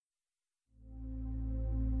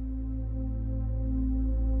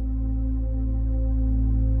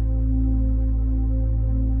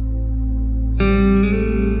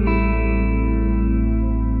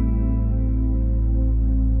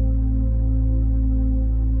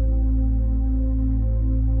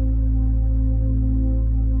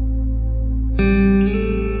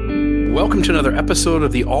Welcome to another episode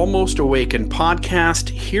of the Almost Awakened podcast.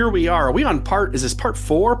 Here we are. Are we on is this part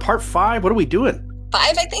 4, part 5? What are we doing?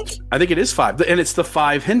 5, I think. I think it is 5. And it's the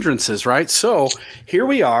 5 hindrances, right? So here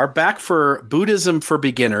we are back for Buddhism for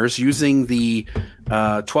Beginners using the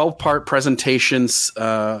 12-part presentations,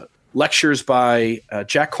 lectures by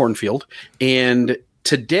Jack Kornfield. And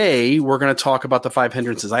today, we're going to talk about the 5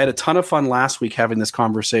 hindrances. I had a ton of fun last week having this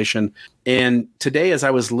conversation. And today, as I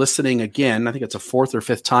was listening again, I think it's a 4th or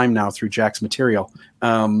 5th time now through Jack's material,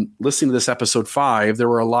 listening to this episode 5, there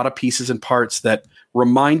were a lot of pieces and parts that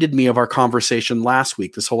reminded me of our conversation last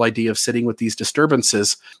week, this whole idea of sitting with these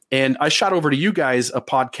disturbances. And I shot over to you guys a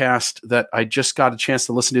podcast that I just got a chance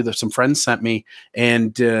to listen to that some friends sent me.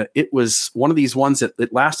 And it was one of these ones that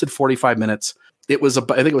it lasted 45 minutes. I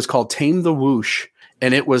think it was called Tame the Whoosh.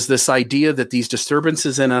 And it was this idea that these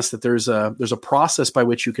disturbances in us, that there's a process by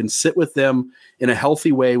which you can sit with them in a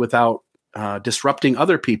healthy way without disrupting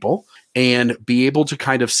other people and be able to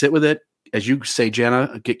kind of sit with it. As you say,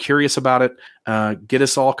 Jana, get curious about it, get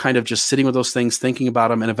us all kind of just sitting with those things, thinking about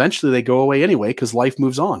them. And eventually they go away anyway, because life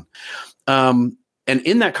moves on. And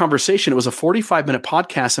in that conversation, it was a 45-minute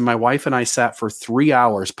podcast, and my wife and I sat for 3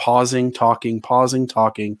 hours, pausing, talking.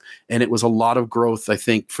 And it was a lot of growth, I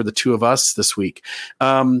think, for the two of us this week.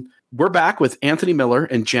 We're back with Anthony Miller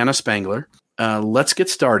and Jana Spangler. Let's get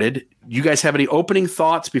started. You guys have any opening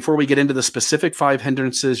thoughts before we get into the specific 5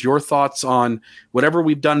 hindrances? Your thoughts on whatever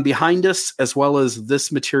we've done behind us, as well as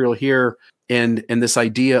this material here and this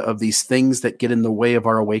idea of these things that get in the way of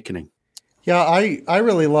our awakening. Yeah, I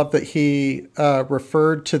really love that he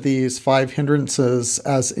referred to these 5 hindrances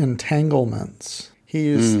as entanglements. He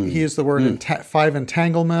used the word 5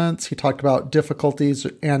 entanglements. He talked about difficulties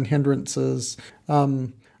and hindrances.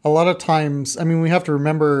 A lot of times, we have to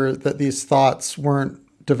remember that these thoughts weren't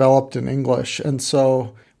developed in English. And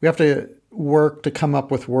so we have to work to come up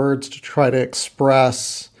with words to try to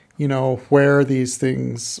express, where these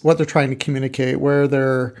things, what they're trying to communicate, where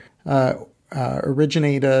they're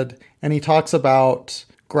originated. And he talks about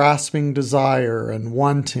grasping desire and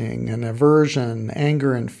wanting and aversion,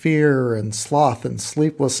 anger and fear and sloth and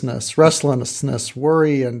sleeplessness, restlessness,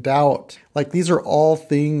 worry and doubt. Like, these are all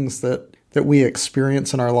things that we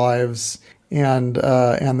experience in our lives, and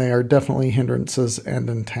they are definitely hindrances and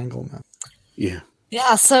entanglement. Yeah.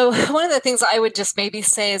 Yeah. So one of the things I would just maybe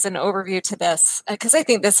say as an overview to this, because I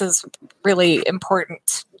think this is really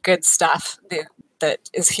important, good stuff that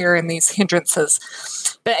is here in these hindrances.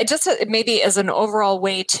 But just maybe as an overall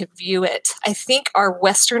way to view it, I think our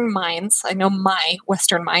Western minds, I know my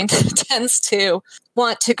Western mind tends to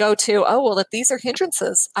want to go to, if these are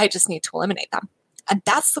hindrances, I just need to eliminate them. And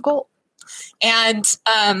that's the goal. And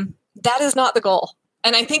that is not the goal.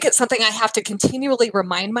 And I think it's something I have to continually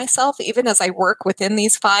remind myself, even as I work within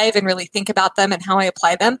these 5 and really think about them and how I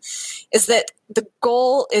apply them, is that the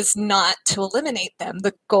goal is not to eliminate them.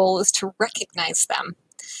 The goal is to recognize them.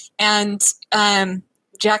 And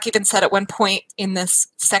Jack even said at one point in this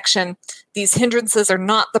section, these hindrances are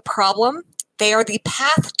not the problem. They are the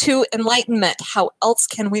path to enlightenment. How else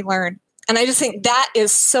can we learn? And I just think that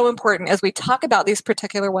is so important as we talk about these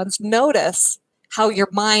particular ones. Notice how your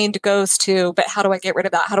mind goes to, but how do I get rid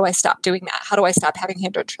of that? How do I stop doing that? How do I stop having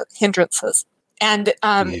hindrances? And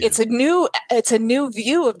it's a new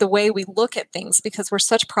view of the way we look at things, because we're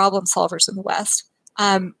such problem solvers in the West.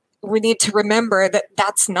 We need to remember that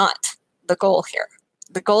that's not the goal here.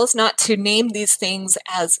 The goal is not to name these things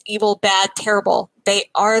as evil, bad, terrible. They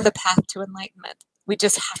are the path to enlightenment. We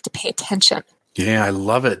just have to pay attention. Yeah, I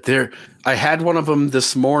love it. I had one of them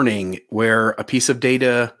this morning where a piece of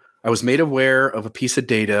data, I was made aware of a piece of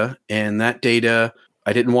data, and that data,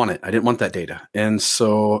 I didn't want it. I didn't want that data. And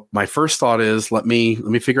so my first thought is, let me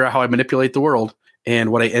figure out how I manipulate the world.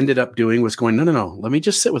 And what I ended up doing was going, no, let me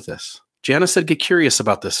just sit with this. Jana said, get curious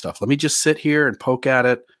about this stuff. Let me just sit here and poke at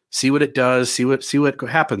it, see what it does, see what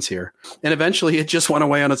happens here. And eventually it just went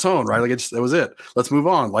away on its own, right? Like that was it. Let's move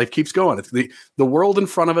on. Life keeps going. It's the world in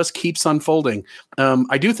front of us keeps unfolding.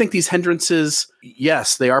 I do think these hindrances,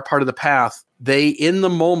 yes, they are part of the path. They, in the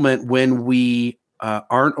moment when we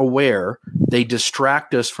aren't aware, they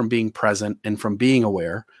distract us from being present and from being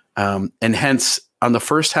aware. And hence, on the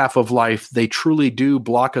first half of life, they truly do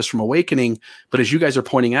block us from awakening. But as you guys are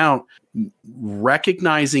pointing out,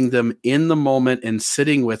 recognizing them in the moment and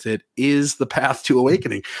sitting with it is the path to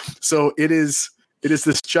awakening. So it is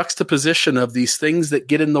this juxtaposition of these things that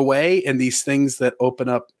get in the way and these things that open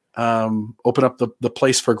up the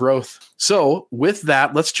place for growth. So with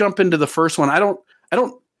that, let's jump into the first one.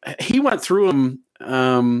 He went through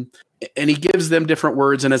them, and he gives them different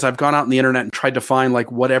words. And as I've gone out on the internet and tried to find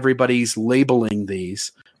like what everybody's labeling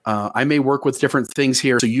these, I may work with different things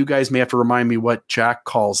here, so you guys may have to remind me what Jack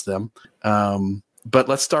calls them. But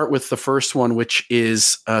let's start with the first one, which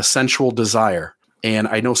is sensual desire. And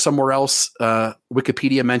I know somewhere else,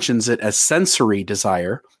 Wikipedia mentions it as sensory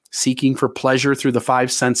desire, seeking for pleasure through the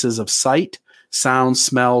five senses of sight, sound,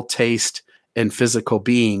 smell, taste, and physical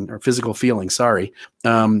feeling. Sorry.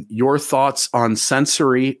 Your thoughts on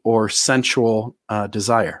sensory or sensual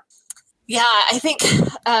desire? Yeah, I think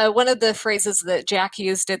one of the phrases that Jack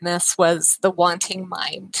used in this was the wanting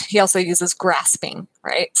mind. He also uses grasping,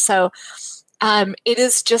 right? So it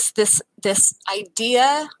is just this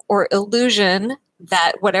idea or illusion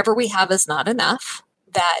that whatever we have is not enough,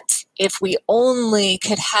 that if we only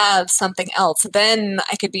could have something else, then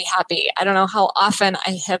I could be happy. I don't know how often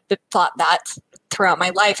I have thought that throughout my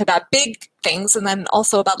life about big things and then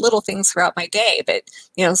also about little things throughout my day. But,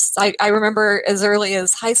 I remember as early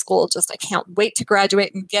as high school, just I can't wait to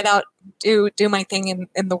graduate and get out, do my thing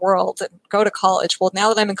in the world and go to college. Well,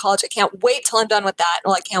 now that I'm in college, I can't wait till I'm done with that.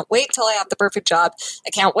 Well, I can't wait till I have the perfect job. I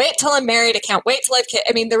can't wait till I'm married. I can't wait till I have kids.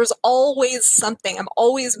 I mean, there was always something. I'm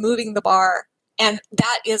always moving the bar. And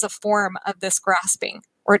that is a form of this grasping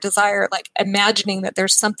or desire, like imagining that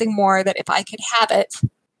there's something more, that if I could have it,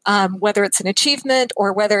 whether it's an achievement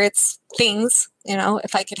or whether it's things,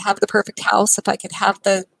 if I could have the perfect house, if I could have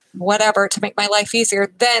the whatever to make my life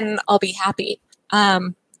easier, then I'll be happy.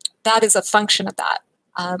 That is a function of that.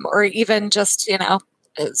 Or even just,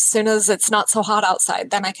 as soon as it's not so hot outside,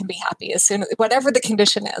 then I can be happy. As soon as whatever the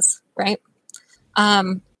condition is, right?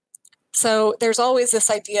 So there's always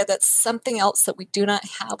this idea that something else that we do not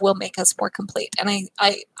have will make us more complete. And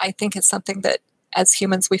I think it's something that as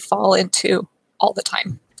humans we fall into all the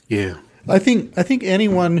time. Yeah. I think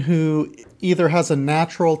anyone who either has a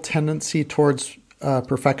natural tendency towards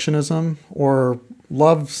perfectionism or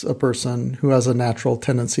loves a person who has a natural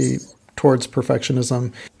tendency towards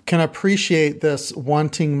perfectionism can appreciate this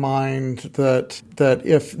wanting mind that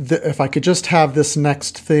if I could just have this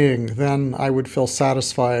next thing, then I would feel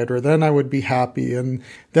satisfied, or then I would be happy. And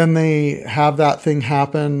then they have that thing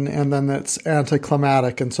happen, and then it's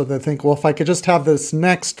anticlimactic. And so they think, well, if I could just have this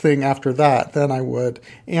next thing after that, then I would.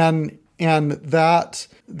 And that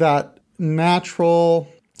natural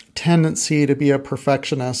tendency to be a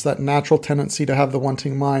perfectionist, that natural tendency to have the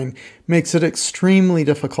wanting mind, makes it extremely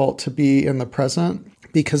difficult to be in the present,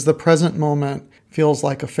 because the present moment feels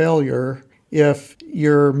like a failure if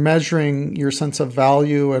you're measuring your sense of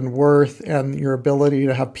value and worth and your ability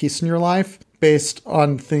to have peace in your life based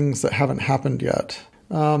on things that haven't happened yet.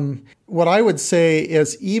 What I would say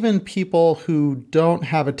is even people who don't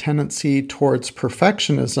have a tendency towards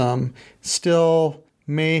perfectionism still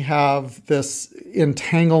may have this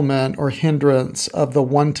entanglement or hindrance of the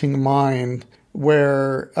wanting mind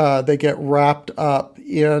where they get wrapped up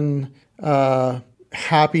in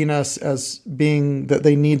happiness as being that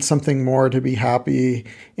they need something more to be happy.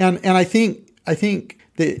 And I think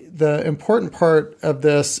the important part of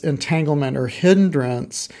this entanglement or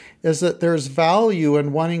hindrance is that there's value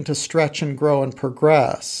in wanting to stretch and grow and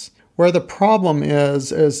progress. Where the problem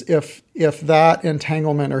is if that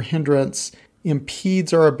entanglement or hindrance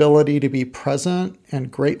impedes our ability to be present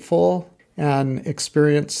and grateful and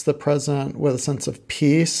experience the present with a sense of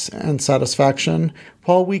peace and satisfaction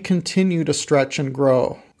while we continue to stretch and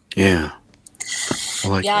grow. Yeah.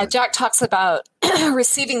 That. Jack talks about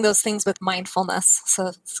receiving those things with mindfulness.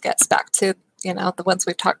 So this gets back to, the ones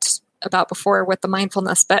we've talked about before with the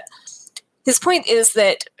mindfulness. But his point is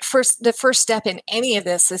that the first step in any of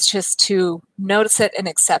this is just to notice it and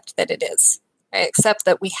accept that it is. Right? Accept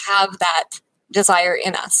that we have that desire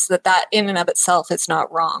in us, that in and of itself is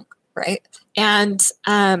not wrong, right? And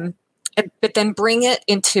but then bring it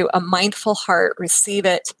into a mindful heart, receive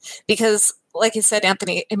it, because like you said,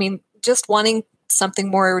 Anthony, I mean, just wanting something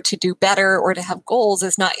more to do better or to have goals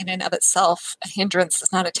is not in and of itself a hindrance.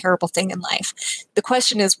 It's not a terrible thing in life. The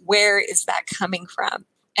question is, where is that coming from?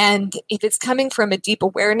 And if it's coming from a deep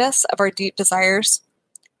awareness of our deep desires,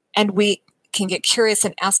 and we can get curious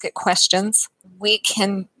and ask it questions, we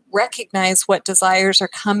can recognize what desires are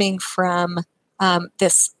coming from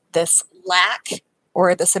this lack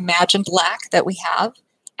or this imagined lack that we have,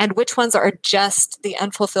 and which ones are just the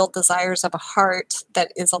unfulfilled desires of a heart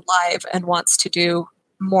that is alive and wants to do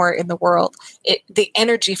more in the world. The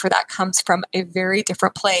energy for that comes from a very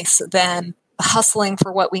different place than hustling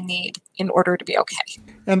for what we need in order to be okay.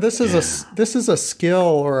 And this is a skill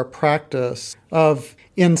or a practice of,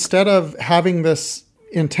 instead of having this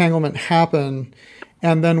entanglement happen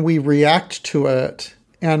and then we react to it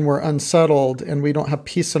and we're unsettled and we don't have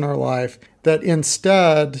peace in our life, that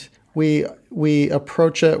instead we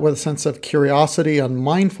approach it with a sense of curiosity and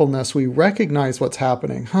mindfulness. We recognize what's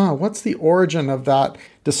happening. What's the origin of that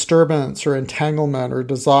disturbance or entanglement or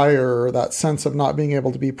desire or that sense of not being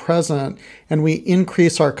able to be present? And we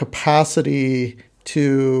increase our capacity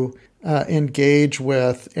to engage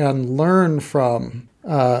with and learn from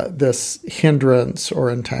this hindrance or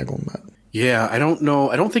entanglement. Yeah, I don't know.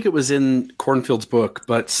 I don't think it was in Cornfield's book,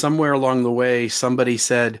 but somewhere along the way, somebody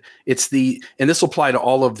said and this will apply to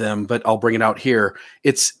all of them, but I'll bring it out here.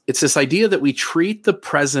 It's this idea that we treat the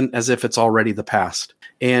present as if it's already the past.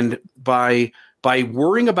 And by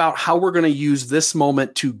worrying about how we're going to use this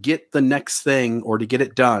moment to get the next thing or to get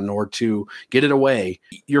it done or to get it away,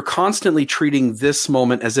 you're constantly treating this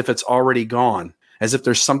moment as if it's already gone, as if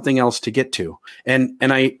there's something else to get to. And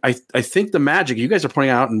I think the magic, you guys are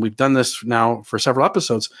pointing out, and we've done this now for several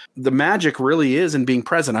episodes, the magic really is in being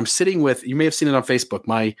present. I'm sitting with, you may have seen it on Facebook,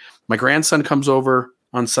 my grandson comes over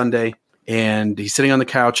on Sunday, and he's sitting on the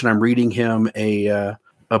couch, and I'm reading him a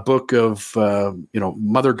book of,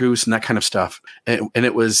 Mother Goose and that kind of stuff. And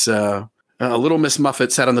it was little Miss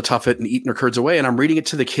Muffet sat on the tuffet and eating her curds away. And I'm reading it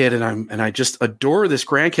to the kid, and I just adore this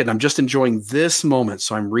grandkid. I'm just enjoying this moment.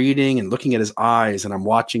 So I'm reading and looking at his eyes, and I'm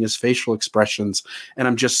watching his facial expressions, and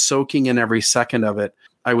I'm just soaking in every second of it.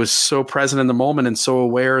 I was so present in the moment and so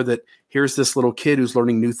aware that here's this little kid who's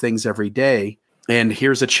learning new things every day. And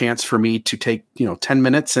here's a chance for me to take, 10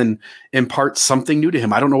 minutes and impart something new to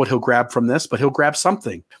him. I don't know what he'll grab from this, but he'll grab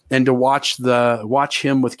something. And to watch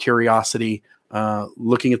him with curiosity,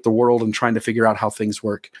 looking at the world and trying to figure out how things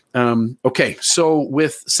work. Okay, so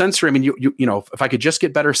with sensory, I mean, you if I could just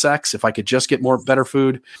get better sex, if I could just get better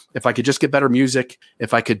food, if I could just get better music,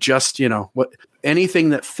 if I could just, anything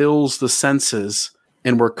that fills the senses,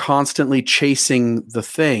 and we're constantly chasing the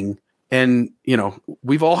thing. And,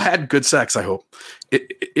 we've all had good sex, I hope.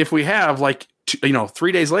 If we have,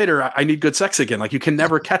 3 days later, I need good sex again. You can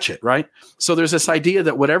never catch it, right? So there's this idea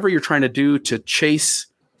that whatever you're trying to do to chase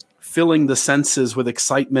filling the senses with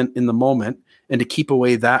excitement in the moment and to keep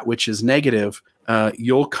away that which is negative,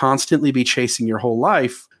 you'll constantly be chasing your whole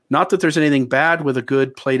life. Not that there's anything bad with a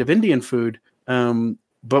good plate of Indian food,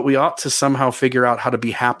 but we ought to somehow figure out how to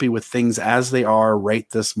be happy with things as they are right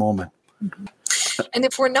this moment. Mm-hmm. And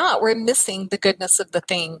if we're not, we're missing the goodness of the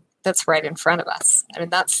thing that's right in front of us. I mean,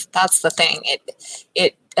 that's the thing.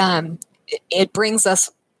 It brings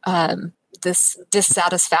us this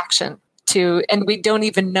dissatisfaction and we don't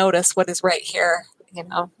even notice what is right here.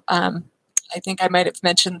 I think I might have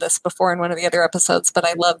mentioned this before in one of the other episodes, but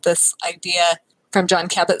I love this idea from Jon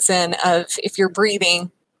Kabat-Zinn of if you're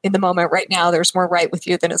breathing in the moment right now, there's more right with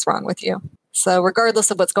you than is wrong with you. So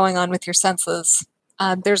regardless of what's going on with your senses,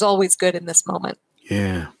 there's always good in this moment.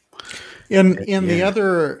 Yeah. In the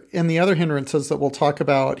other hindrances that we'll talk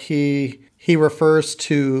about, he refers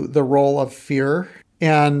to the role of fear,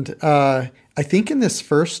 and I think in this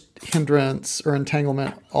first hindrance or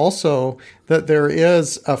entanglement also that there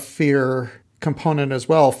is a fear component as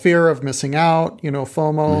well. Fear of missing out,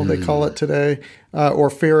 FOMO, they call it today, or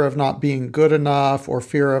fear of not being good enough, or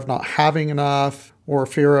fear of not having enough, or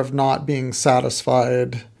fear of not being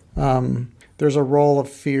satisfied. There's a role of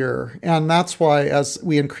fear. And that's why as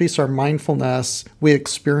we increase our mindfulness, we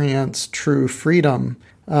experience true freedom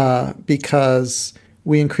because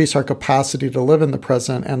we increase our capacity to live in the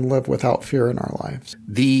present and live without fear in our lives.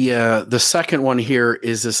 The second one here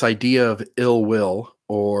is this idea of ill will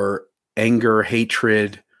or anger,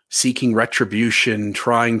 hatred, seeking retribution,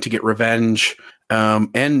 trying to get revenge,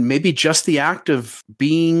 and maybe just the act of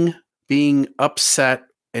being upset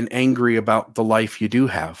and angry about the life you do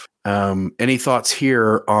have. Any thoughts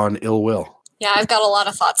here on ill will? Yeah, I've got a lot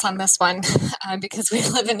of thoughts on this one because we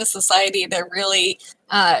live in a society that really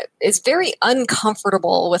is very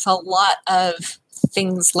uncomfortable with a lot of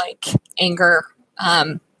things like anger,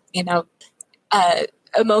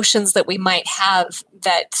 emotions that we might have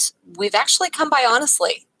that we've actually come by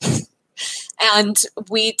honestly. And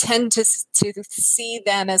we tend to see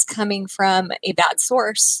them as coming from a bad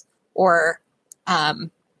source or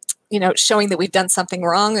showing that we've done something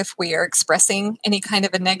wrong if we are expressing any kind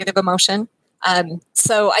of a negative emotion.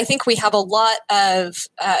 So I think we have a lot of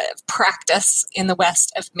practice in the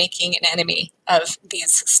West of making an enemy of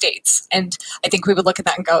these states. And I think we would look at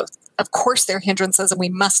that and go, of course they're hindrances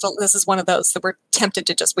and this is one of those that we're tempted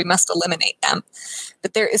to we must eliminate them.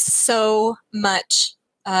 But there is so much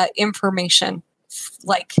information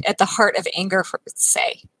like at the heart of anger,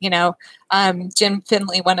 say, Jim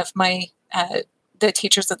Finley, one of my the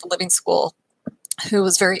teachers at the Living School, who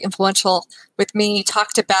was very influential with me,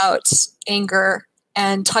 talked about anger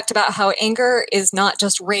and talked about how anger is not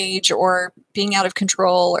just rage or being out of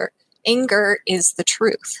control, or anger is the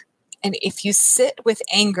truth. And if you sit with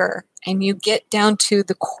anger and you get down to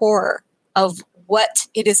the core of what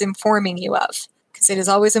it is informing you of, because it is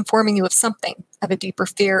always informing you of something, of a deeper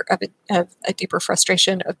fear, of a deeper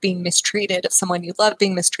frustration, of being mistreated, of someone you love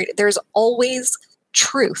being mistreated. There's always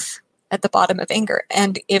truth at the bottom of anger.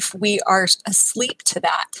 And if we are asleep to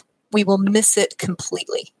that, we will miss it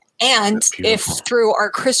completely. And if through our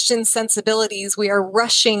Christian sensibilities, we are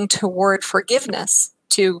rushing toward forgiveness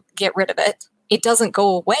to get rid of it, it doesn't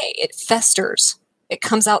go away. It festers. It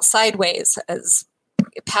comes out sideways as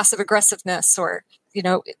passive aggressiveness or,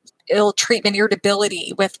 ill treatment,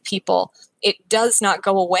 irritability with people. It does not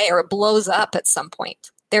go away, or it blows up at some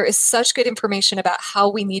point. There is such good information about how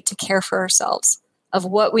we need to care for ourselves, of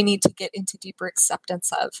what we need to get into deeper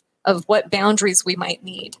acceptance of what boundaries we might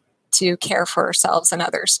need to care for ourselves and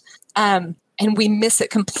others. And we miss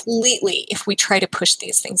it completely if we try to push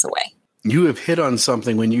these things away. You have hit on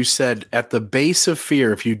something when you said at the base of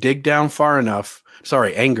fear, if you dig down far enough,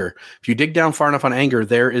 anger. If you dig down far enough on anger,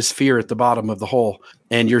 there is fear at the bottom of the hole,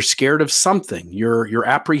 and you're scared of something. You're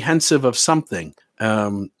apprehensive of something.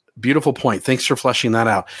 Beautiful point. Thanks for fleshing that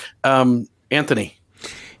out. Anthony.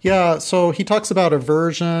 Yeah, so he talks about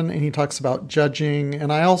aversion and he talks about judging.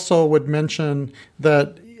 And I also would mention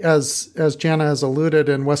that as Jana has alluded,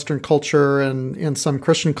 in Western culture and in some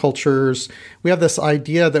Christian cultures, we have this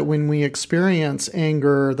idea that when we experience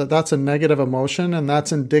anger, that's a negative emotion, and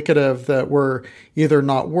that's indicative that we're either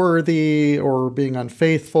not worthy or being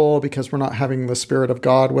unfaithful because we're not having the Spirit of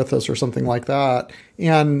God with us or something like that.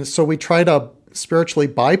 And so we try to spiritually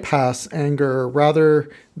bypass anger rather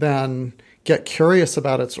than get curious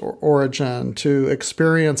about its origin, to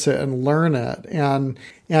experience it and learn it.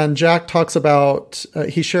 And Jack talks about,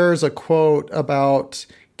 he shares a quote about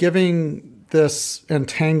giving this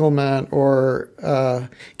entanglement or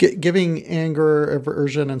giving anger,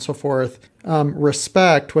 aversion, and so forth,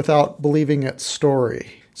 respect without believing its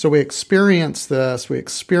story. So we experience this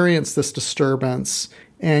disturbance,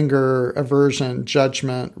 anger, aversion,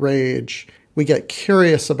 judgment, rage. We get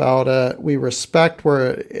curious about it. We respect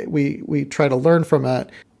we try to learn from it,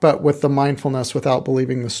 but with the mindfulness without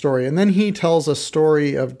believing the story. And then he tells a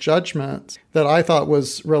story of judgment that I thought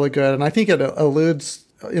was really good. And I think it alludes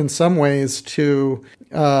in some ways to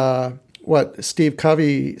what Stephen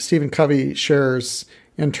Covey shares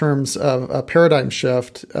in terms of a paradigm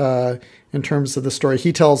shift, in terms of the story.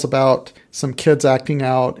 He tells about some kids acting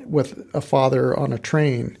out with a father on a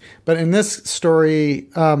train. But in this story,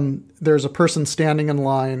 there's a person standing in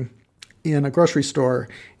line in a grocery store,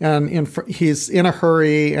 and he's in a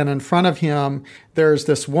hurry, and in front of him, there's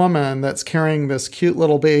this woman that's carrying this cute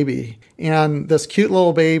little baby. And this cute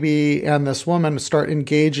little baby and this woman start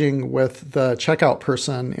engaging with the checkout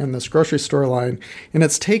person in this grocery store line. And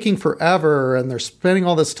it's taking forever, and they're spending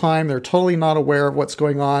all this time. They're totally not aware of what's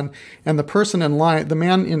going on. And the person in line, the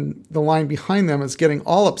man in the line behind them, is getting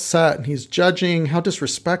all upset, and he's judging how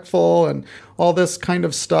disrespectful and all this kind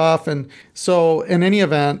of stuff. And so in any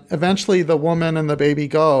event, eventually the woman and the baby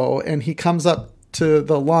go, and he comes up to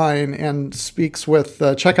the line and speaks with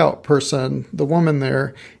the checkout person, the woman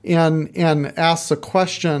there, and asks a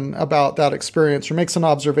question about that experience, or makes an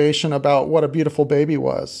observation about what a beautiful baby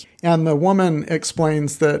was. And the woman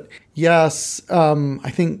explains that, yes,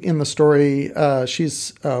 I think in the story,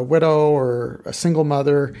 she's a widow or a single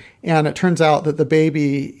mother, and it turns out that the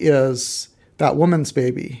baby is that woman's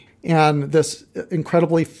baby. And this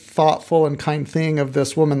incredibly thoughtful and kind thing of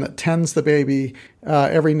this woman that tends the baby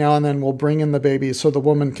every now and then will bring in the baby so the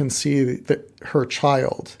woman can see her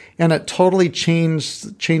child. And it totally changes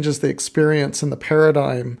the experience and the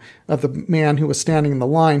paradigm of the man who was standing in the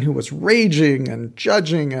line, who was raging and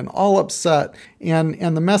judging and all upset. And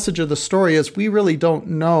the message of the story is we really don't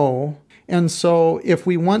know. And so if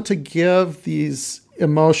we want to give these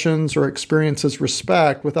emotions or experiences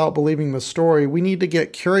respect without believing the story, we need to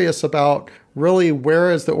get curious about really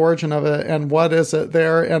where is the origin of it, and what is it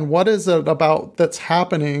there, and what is it about that's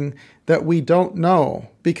happening that we don't know,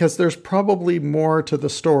 because there's probably more to the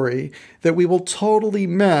story that we will totally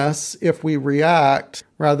miss if we react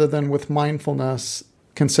rather than with mindfulness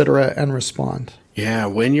consider it and respond. Yeah,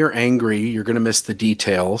 when you're angry, you're going to miss the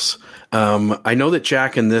details. I know that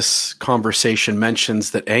Jack in this conversation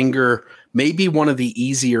mentions that anger may be one of the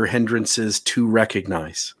easier hindrances to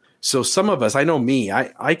recognize. So some of us, I know me,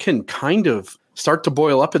 I can kind of start to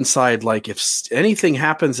boil up inside. Like if anything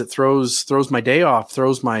happens that throws my day off,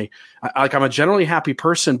 I'm a generally happy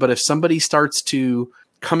person, but if somebody starts to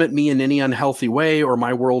come at me in any unhealthy way, or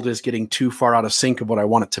my world is getting too far out of sync of what I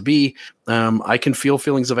want it to be, I can feel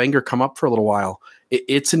feelings of anger come up for a little while.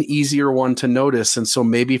 it's an easier one to notice. And so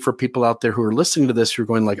maybe for people out there who are listening to this, you're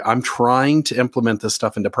going like, I'm trying to implement this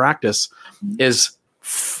stuff into practice. As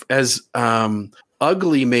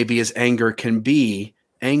ugly maybe as anger can be,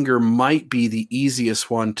 anger might be the easiest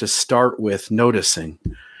one to start with noticing.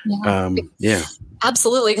 Yeah.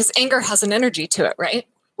 Absolutely. Because anger has an energy to it, right?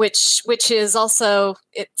 Which is also,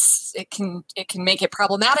 it can make it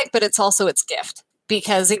problematic, but it's also its gift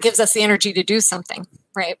because it gives us the energy to do something,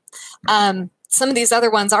 right? Some of these other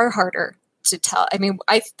ones are harder to tell. I mean,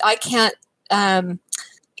 I can't,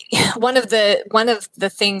 one of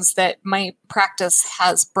the things that my practice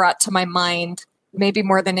has brought to my mind, maybe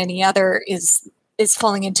more than any other, is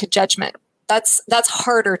falling into judgment. That's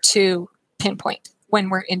harder to pinpoint when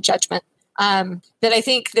we're in judgment. But I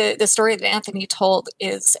think the story that Anthony told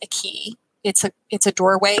is a key. It's a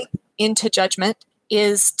doorway into judgment,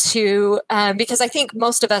 is to because I think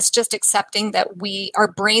most of us just accepting that our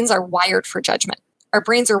brains are wired for judgment. Our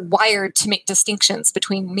brains are wired to make distinctions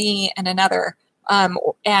between me and another,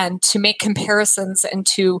 and to make comparisons and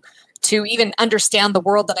to even understand the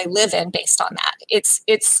world that I live in based on that.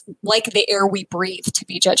 It's like the air we breathe to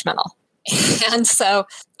be judgmental. And so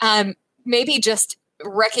maybe just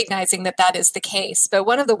recognizing that is the case. But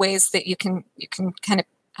one of the ways that you can kind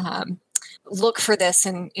of look for this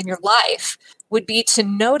in your life would be to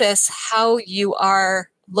notice how you are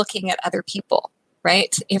looking at other people,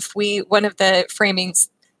 right? One of the framings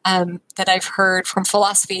that I've heard from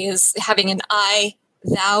philosophy is having an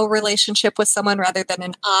I-thou relationship with someone rather than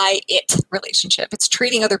an I-it relationship. It's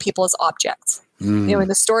treating other people as objects. In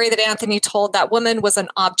the story that Anthony told, that woman was an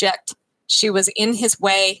object. She was in his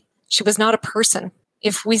way. She was not a person.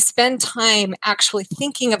 If we spend time actually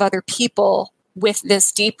thinking of other people with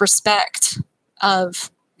this deep respect of,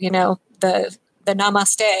 the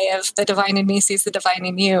namaste of the divine in me sees the divine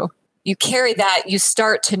in you, you carry that, you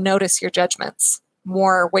start to notice your judgments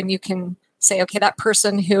more when you can say, okay, that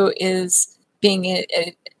person who is being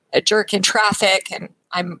a jerk in traffic and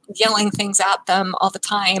I'm yelling things at them all the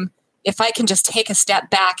time, if I can just take a step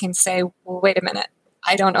back and say, well, wait a minute,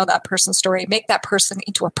 I don't know that person's story, make that person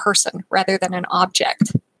into a person rather than an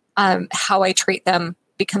object. How I treat them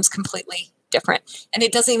becomes completely different. And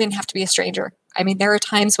it doesn't even have to be a stranger. I mean, there are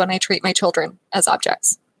times when I treat my children as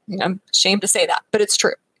objects. I'm ashamed to say that, but it's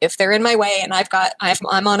true. If they're in my way and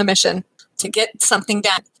I'm on a mission to get something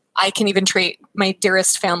done, I can even treat my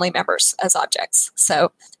dearest family members as objects.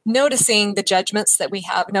 So noticing the judgments that we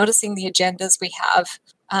have, noticing the agendas we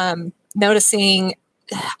have, noticing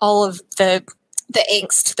all of the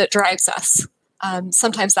angst that drives us.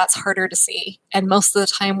 Sometimes that's harder to see. And most of the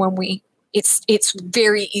time it's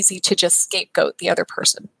very easy to just scapegoat the other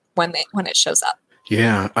person when it shows up.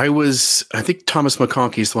 Yeah, I think Thomas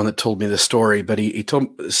McConkie is the one that told me this story, but he told,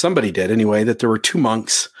 somebody did anyway, that there were two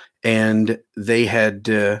monks and they had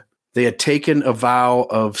taken a vow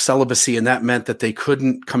of celibacy, and that meant that they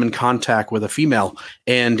couldn't come in contact with a female.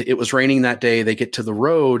 And it was raining that day. They get to the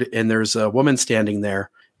road and there's a woman standing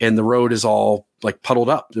there. And the road is all like puddled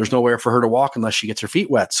up. There's nowhere for her to walk unless she gets her feet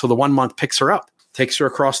wet. So the one monk picks her up, takes her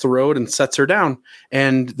across the road and sets her down.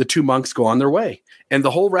 And the two monks go on their way. And the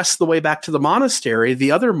whole rest of the way back to the monastery,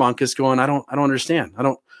 the other monk is going, I don't understand. I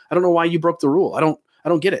don't know why you broke the rule. I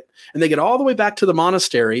don't get it. And they get all the way back to the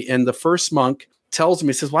monastery. And the first monk tells him,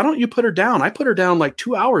 he says, why don't you put her down? I put her down like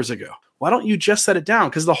 2 hours ago. Why don't you just set it down?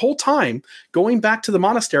 Because the whole time going back to the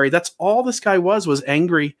monastery, that's all this guy was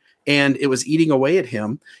angry. And it was eating away at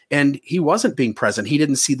him, and he wasn't being present. He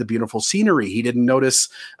didn't see the beautiful scenery. He didn't notice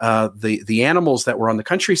the animals that were on the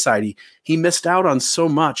countryside. He missed out on so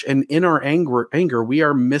much. And in our anger, we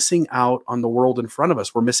are missing out on the world in front of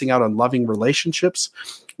us. We're missing out on loving relationships.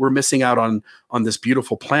 We're missing out on this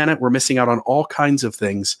beautiful planet. We're missing out on all kinds of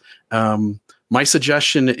things. My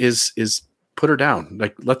suggestion is put her down.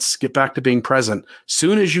 Like, let's get back to being present.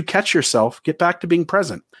 Soon as you catch yourself, get back to being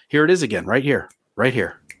present. Here it is again, right here.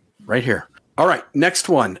 All right, next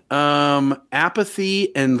one.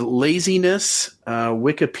 Apathy and laziness.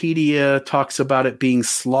 Wikipedia talks about it being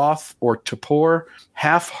sloth or torpor,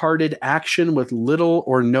 half-hearted action with little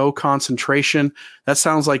or no concentration. That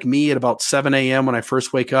sounds like me at about 7 a.m. when I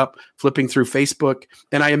first wake up, flipping through Facebook.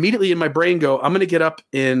 And I immediately in my brain go, I'm going to get up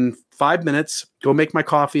in 5 minutes, go make my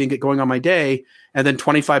coffee and get going on my day. And then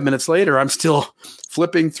 25 minutes later, I'm still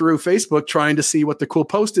flipping through Facebook trying to see what the cool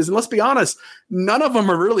post is. And let's be honest, none of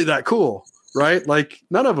them are really that cool, right? Like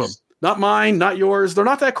none of them, not mine, not yours. They're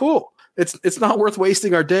not that cool. It's not worth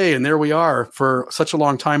wasting our day. And there we are for such a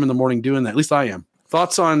long time in the morning doing that. At least I am.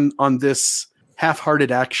 Thoughts on this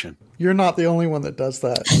half-hearted action? You're not the only one that does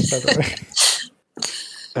that, by the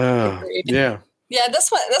way. Yeah. Yeah,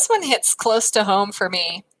 this one hits close to home for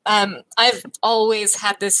me. I've always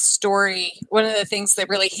had this story. One of the things that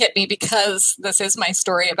really hit me, because this is my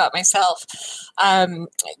story about myself.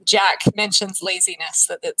 Jack mentions laziness,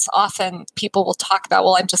 that it's often people will talk about,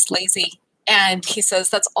 well, I'm just lazy. And he says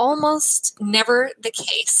that's almost never the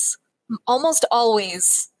case. Almost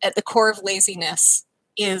always at the core of laziness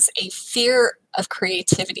is a fear of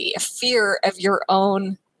creativity, a fear of your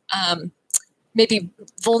own maybe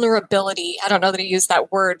vulnerability. I don't know that I use that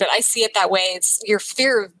word, but I see it that way. It's your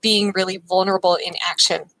fear of being really vulnerable in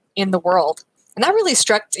action in the world. And that really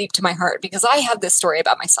struck deep to my heart, because I have this story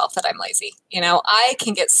about myself that I'm lazy. I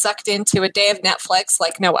can get sucked into a day of Netflix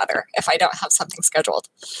like no other if I don't have something scheduled.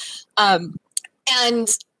 And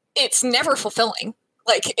it's never fulfilling.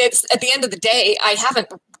 Like, it's at the end of the day, I haven't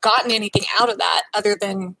gotten anything out of that other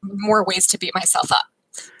than more ways to beat myself up.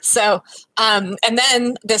 So, and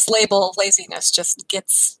then this label of laziness just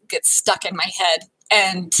gets stuck in my head,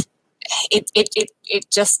 and it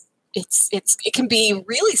can be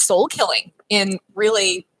really soul killing in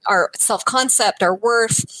really our self-concept, our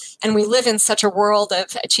worth. And we live in such a world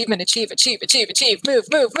of achievement, achieve, move.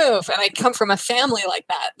 And I come from a family like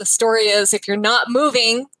that. The story is, if you're not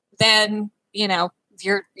moving, then,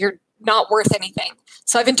 you're not worth anything.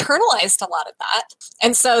 So I've internalized a lot of that.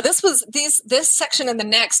 And so this section and the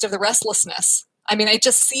next of the restlessness. I mean, I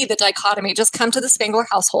just see the dichotomy. Just come to the Spangler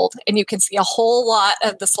household and you can see a whole lot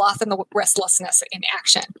of the sloth and the restlessness in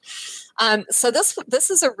action. So this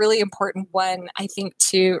is a really important one, I think,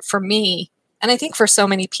 for me. And I think for so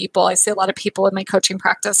many people. I see a lot of people in my coaching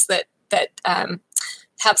practice that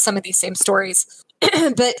have some of these same stories.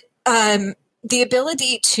 But the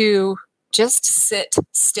ability to just sit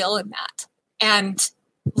still in that and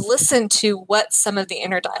listen to what some of the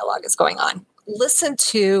inner dialogue is going on. Listen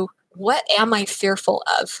to, what am I fearful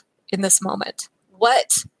of in this moment?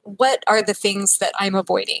 What are the things that I'm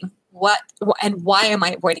avoiding? And why am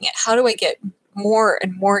I avoiding it? How do I get more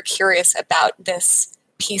and more curious about this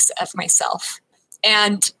piece of myself?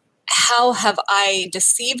 And how have I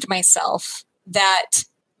deceived myself that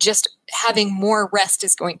just having more rest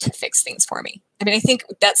is going to fix things for me? I mean, I think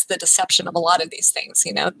that's the deception of a lot of these things,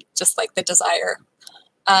 just like the desire.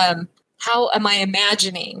 How am I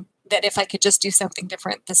imagining that if I could just do something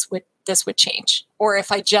different, this would change? Or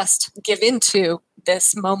if I just give into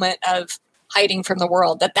this moment of hiding from the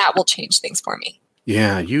world, that will change things for me.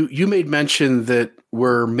 Yeah, you made mention that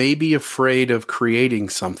we're maybe afraid of creating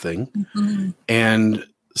something. Mm-hmm. And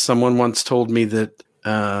someone once told me that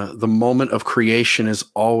the moment of creation is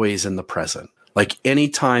always in the present. Like,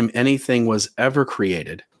 anytime anything was ever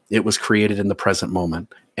created, it was created in the present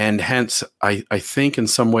moment. And hence, I think in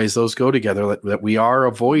some ways those go together, that we are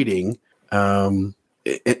avoiding, and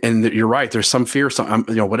you're right, there's some fear,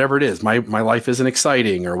 whatever it is, my life isn't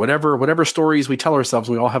exciting, or whatever stories we tell ourselves.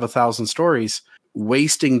 We all have 1,000 stories.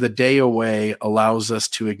 Wasting the day away allows us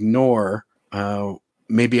to ignore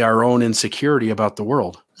maybe our own insecurity about the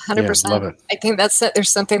world. 100%. Yeah, love it. I think that's it. There's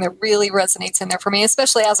something that really resonates in there for me,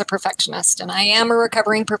 especially as a perfectionist. And I am a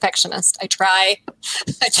recovering perfectionist. I try.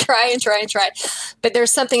 But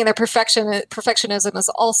there's something in there. Perfectionism is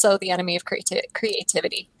also the enemy of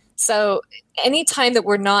creativity. So anytime that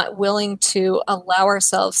we're not willing to allow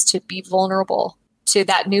ourselves to be vulnerable to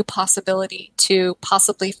that new possibility, to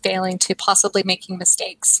possibly failing, to possibly making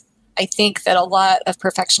mistakes, I think that a lot of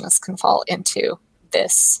perfectionists can fall into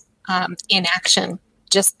this inaction.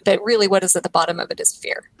 Just that really what is at the bottom of it is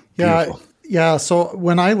fear. Yeah. Beautiful. Yeah. So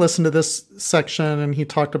when I listened to this section and he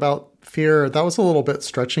talked about fear, that was a little bit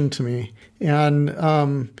stretching to me. And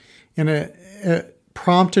it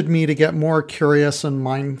prompted me to get more curious and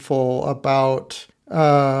mindful about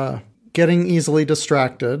getting easily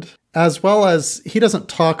distracted, as well as he doesn't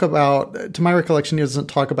talk about, to my recollection, he doesn't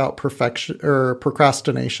talk about perfection or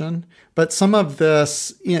procrastination, but some of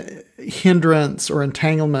this hindrance or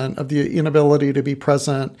entanglement of the inability to be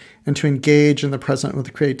present and to engage in the present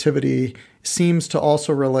with creativity seems to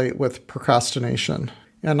also relate with procrastination.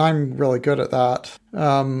 And I'm really good at that.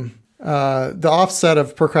 The offset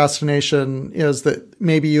of procrastination is that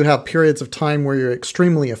maybe you have periods of time where you're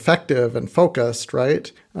extremely effective and focused,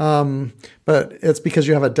 right? But it's because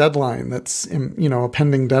you have a deadline that's, a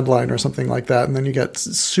pending deadline or something like that. And then you get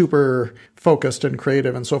super focused and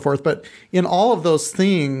creative and so forth. But in all of those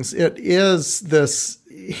things, it is this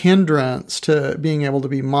hindrance to being able to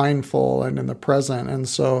be mindful and in the present. And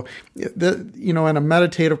so, in a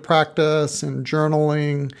meditative practice, in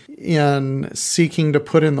journaling, in seeking to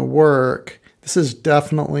put in the work, this is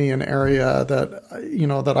definitely an area that,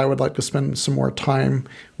 that I would like to spend some more time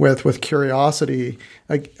with curiosity.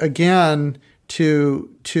 Again, to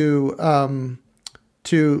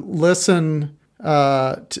listen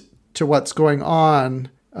to what's going on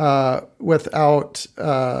without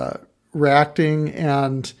reacting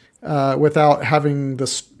and without having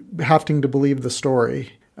to believe the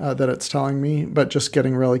story that it's telling me, but just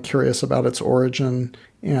getting really curious about its origin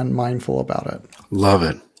and mindful about it. Love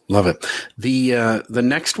it. Love it. The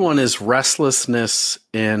next one is restlessness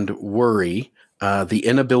and worry, the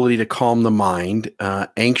inability to calm the mind.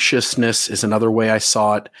 Anxiousness is another way I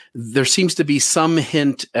saw it. There seems to be some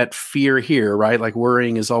hint at fear here, right? Like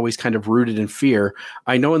worrying is always kind of rooted in fear.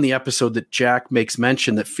 I know in the episode that Jack makes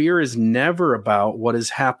mention that fear is never about what is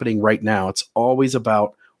happening right now. It's always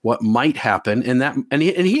about what might happen, and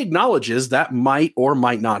he acknowledges that might or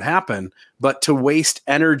might not happen. But to waste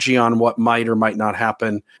energy on what might or might not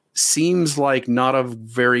happen seems like not a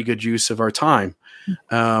very good use of our time.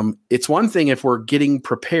 It's one thing if we're getting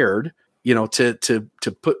prepared, to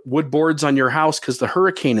put wood boards on your house because the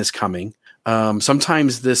hurricane is coming.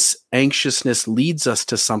 Sometimes this anxiousness leads us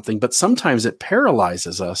to something, but sometimes it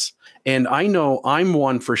paralyzes us. And I know I'm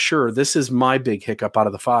one for sure. This is my big hiccup out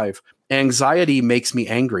of the 5. Anxiety makes me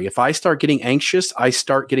angry. If I start getting anxious, I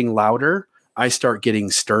start getting louder. I start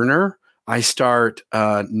getting sterner. I start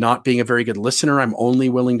not being a very good listener. I'm only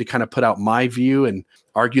willing to kind of put out my view and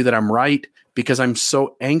argue that I'm right because I'm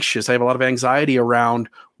so anxious. I have a lot of anxiety around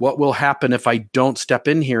what will happen if I don't step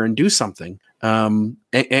in here and do something.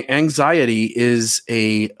 Anxiety is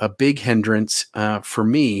a big hindrance for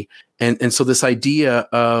me. And so this idea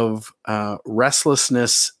of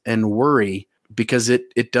restlessness and worry, because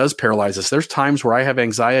it does paralyze us. There's times where I have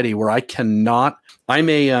anxiety where I cannot. I'm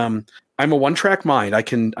a one-track mind. I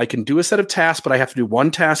can do a set of tasks, but I have to do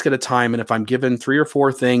one task at a time. And if I'm given 3 or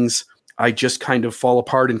 4 things, I just kind of fall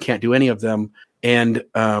apart and can't do any of them. And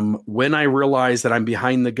when I realize that I'm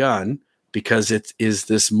behind the gun, because it is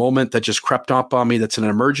this moment that just crept up on me that's an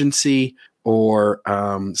emergency, or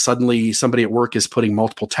suddenly somebody at work is putting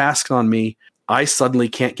multiple tasks on me, I suddenly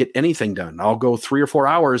can't get anything done. I'll go 3 or 4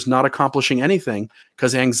 hours not accomplishing anything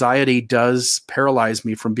because anxiety does paralyze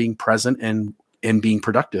me from being present and being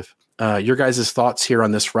productive. Your guys' thoughts here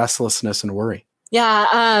on this restlessness and worry?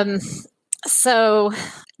 Yeah. So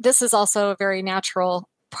this is also a very natural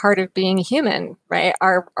part of being human, right?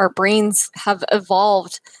 Our brains have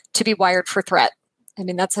evolved to be wired for threat. I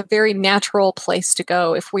mean, that's a very natural place to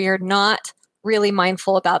go. If we are not really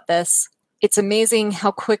mindful about this, it's amazing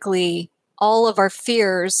how quickly all of our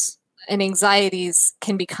fears and anxieties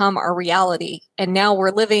can become our reality. And now we're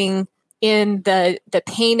living in the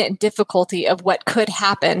pain and difficulty of what could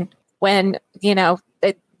happen when,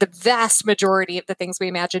 the vast majority of the things we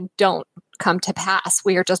imagine don't come to pass.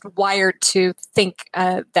 We are just wired to think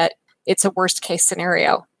that it's a worst case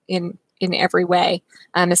scenario in every way,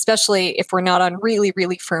 especially if we're not on really,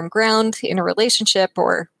 really firm ground in a relationship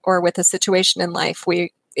or with a situation in life.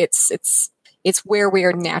 It's where we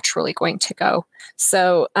are naturally going to go.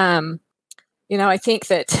 So, I think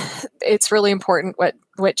that it's really important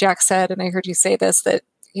what Jack said, and I heard you say this, that,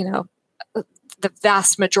 the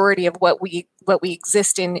vast majority of what we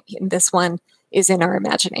exist in this one is in our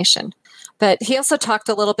imagination. But he also talked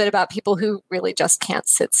a little bit about people who really just can't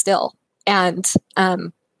sit still. And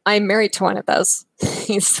I'm married to one of those.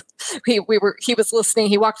 He was listening.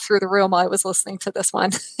 He walked through the room while I was listening to this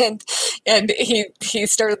one, and he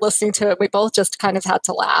started listening to it. We both just kind of had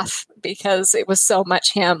to laugh because it was so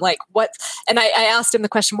much him. Like what? And I asked him the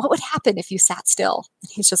question, "What would happen if you sat still?"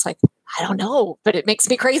 And he's just like, "I don't know, but it makes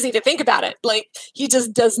me crazy to think about it." Like he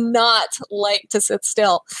just does not like to sit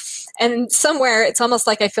still. And somewhere it's almost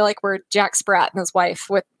like I feel like we're Jack Sprat and his wife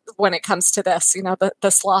when it comes to this,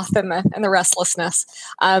 the sloth and the restlessness,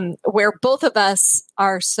 where both of us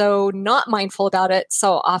are so not mindful about it.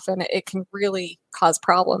 So often it can really cause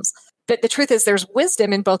problems. But the truth is there's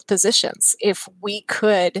wisdom in both positions. If we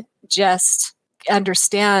could just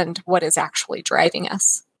understand what is actually driving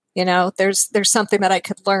us, there's something that I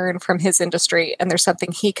could learn from his industry, and there's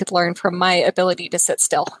something he could learn from my ability to sit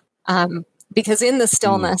still. Because in the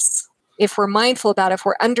stillness, if we're mindful about it, if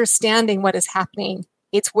we're understanding what is happening,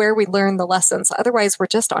 it's where we learn the lessons. Otherwise, we're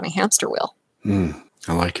just on a hamster wheel.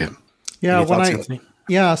 I like it.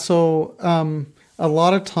 Yeah. So a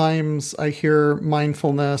lot of times I hear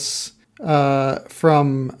mindfulness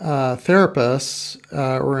from therapists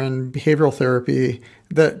or in behavioral therapy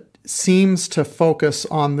that seems to focus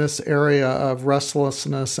on this area of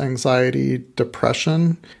restlessness, anxiety,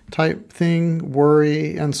 depression type thing,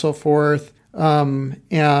 worry, and so forth.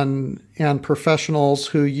 And professionals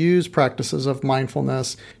who use practices of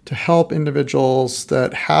mindfulness to help individuals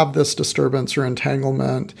that have this disturbance or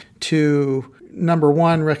entanglement to, number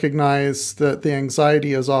one, recognize that the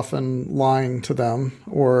anxiety is often lying to them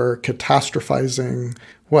or catastrophizing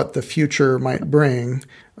what the future might bring.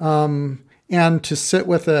 and to sit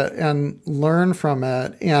with it and learn from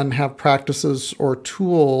it and have practices or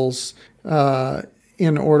tools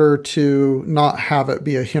in order to not have it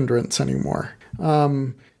be a hindrance anymore.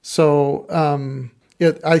 I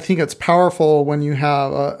think it's powerful when you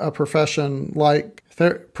have a profession like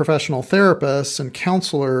professional therapists and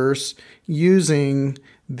counselors using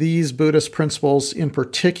these Buddhist principles, in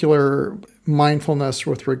particular mindfulness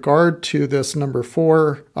with regard to this number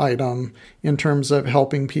 4 item, in terms of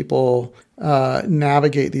helping people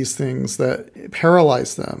navigate these things that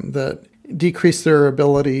paralyze them, that decrease their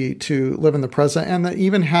ability to live in the present, and that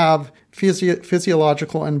even have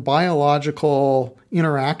physiological and biological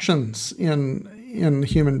interactions in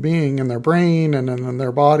human being, in their brain and in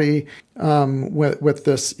their body, with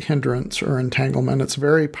this hindrance or entanglement. It's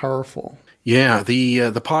very powerful. Yeah, the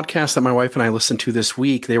podcast that my wife and I listened to this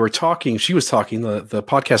week, the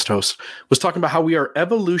podcast host was talking about how we are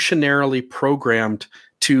evolutionarily programmed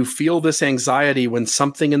to feel this anxiety when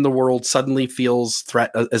something in the world suddenly feels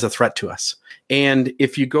as a threat to us. And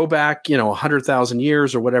if you go back, 100,000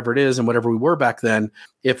 years or whatever it is, and whatever we were back then,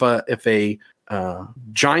 if a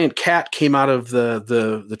giant cat came out of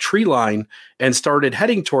the tree line and started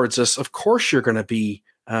heading towards us, of course you're going to be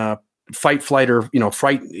fight, flight, or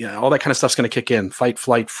fright. All that kind of stuff's going to kick in: fight,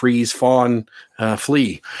 flight, freeze, fawn,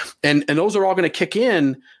 flee, and those are all going to kick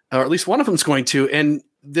in, or at least one of them's going to. And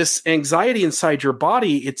this anxiety inside your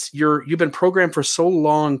body, you've been programmed for so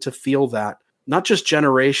long to feel that, not just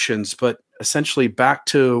generations, but essentially back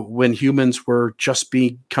to when humans were just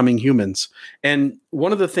becoming humans. And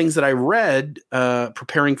one of the things that I read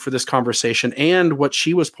preparing for this conversation, and what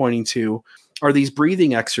she was pointing to, are these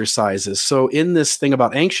breathing exercises. So in this thing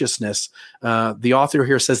about anxiousness, the author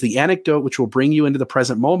here says the anecdote which will bring you into the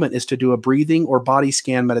present moment is to do a breathing or body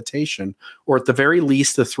scan meditation, or at the very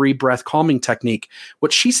least, the 3-breath calming technique.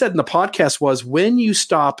 What she said in the podcast was, when you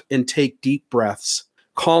stop and take deep breaths,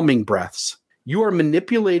 calming breaths, you are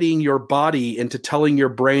manipulating your body into telling your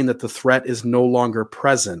brain that the threat is no longer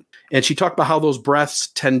present. And she talked about how those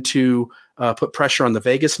breaths tend to put pressure on the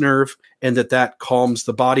vagus nerve, and that calms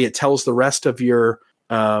the body. It tells the rest of your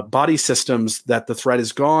body systems that the threat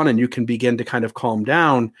is gone, and you can begin to kind of calm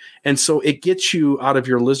down. And so it gets you out of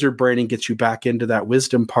your lizard brain and gets you back into that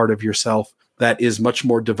wisdom part of yourself that is much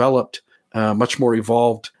more developed, much more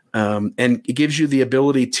evolved, and it gives you the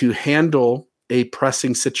ability to handle a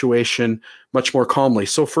pressing situation much more calmly.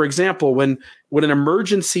 So, for example, when an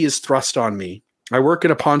emergency is thrust on me, I work in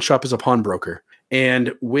a pawn shop as a pawnbroker.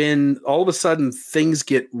 And when all of a sudden things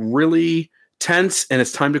get really tense and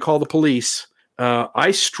it's time to call the police,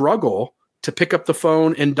 I struggle to pick up the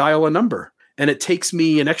phone and dial a number. And it takes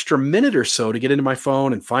me an extra minute or so to get into my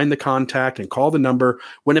phone and find the contact and call the number,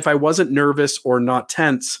 when if I wasn't nervous or not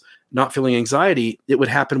tense, not feeling anxiety, it would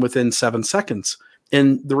happen within 7 seconds.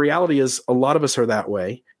 And the reality is a lot of us are that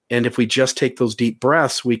way. And if we just take those deep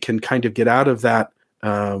breaths, we can kind of get out of that,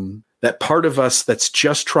 that part of us that's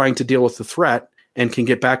just trying to deal with the threat, and can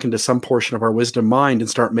get back into some portion of our wisdom mind and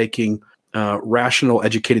start making rational,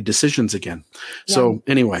 educated decisions again. Yeah. So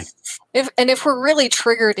anyway. If we're really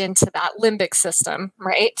triggered into that limbic system,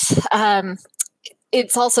 right,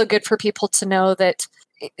 it's also good for people to know that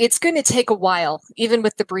it's going to take a while, even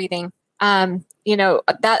with the breathing.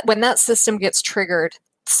 That when that system gets triggered,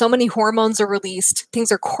 so many hormones are released,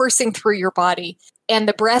 things are coursing through your body, and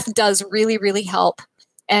the breath does really, really help.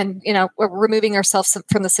 And, we're removing ourselves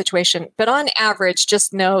from the situation. But on average,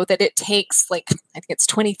 just know that it takes I think it's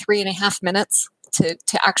 23 and a half minutes to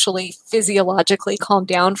actually physiologically calm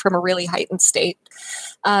down from a really heightened state.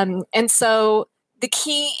 And so the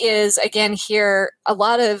key is, again, here, a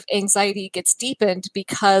lot of anxiety gets deepened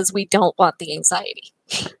because we don't want the anxiety.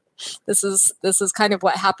 This is kind of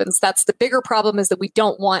what happens. That's the bigger problem, is that we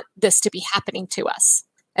don't want this to be happening to us.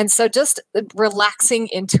 And so just relaxing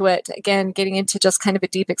into it, again, getting into just kind of a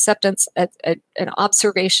deep acceptance, an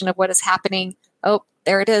observation of what is happening. Oh,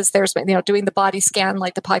 there it is. There's, doing the body scan,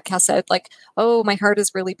 like the podcast said, oh, my heart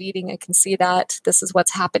is really beating. I can see that. This is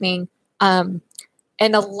what's happening. And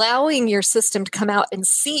allowing your system to come out and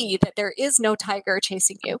see that there is no tiger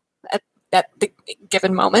chasing you at the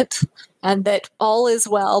given moment, and that all is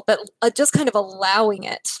well, but just kind of allowing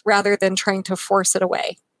it rather than trying to force it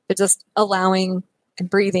away, but just allowing and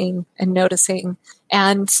breathing and noticing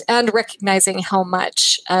and recognizing how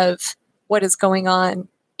much of what is going on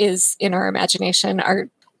is in our imagination. Our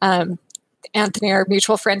Anthony, our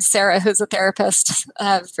mutual friend Sarah, who's a therapist,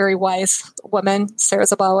 a very wise woman, Sarah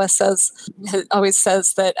Zabawa, always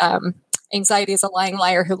says that anxiety is a lying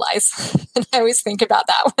liar who lies. And I always think about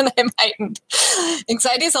that when I'm heightened.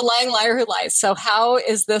 Anxiety is a lying liar who lies. So how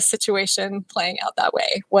is this situation playing out that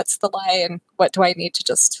way? What's the lie, and what do I need to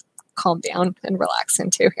just calm down and relax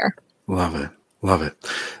into here. Love it. Love it.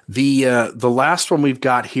 The last one we've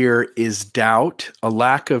got here is doubt, a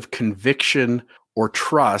lack of conviction or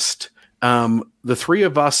trust. The three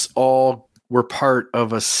of us all were part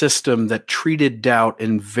of a system that treated doubt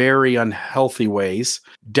in very unhealthy ways.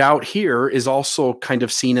 Doubt here is also kind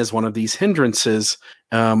of seen as one of these hindrances.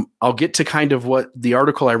 I'll get to kind of what the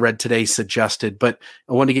article I read today suggested, but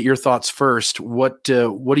I want to get your thoughts first. What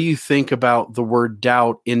do you think about the word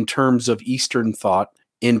doubt in terms of Eastern thought,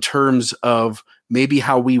 in terms of maybe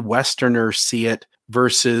how we Westerners see it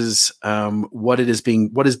versus what is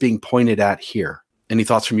being pointed at here? Any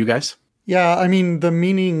thoughts from you guys? Yeah, I mean, the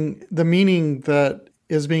meaning that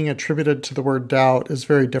is being attributed to the word doubt is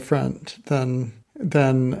very different than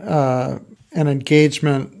an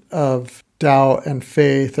engagement of doubt and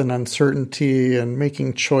faith and uncertainty and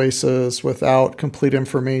making choices without complete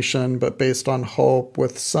information, but based on hope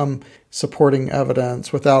with some supporting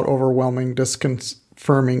evidence, without overwhelming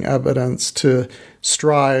disconfirming evidence to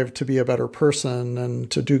strive to be a better person and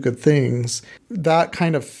to do good things. That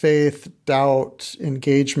kind of faith, doubt,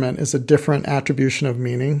 engagement is a different attribution of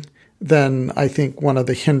meaning than I think one of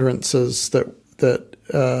the hindrances that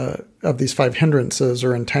of these 5 hindrances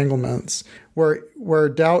or entanglements, where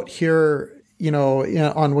doubt here,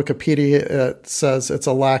 on Wikipedia, it says it's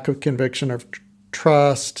a lack of conviction of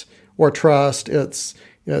trust or trust. It's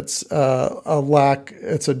a lack,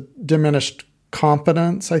 it's a diminished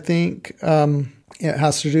competence, I think. It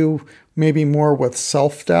has to do maybe more with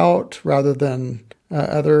self-doubt rather than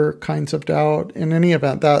other kinds of doubt. In any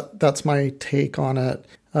event, that's my take on it.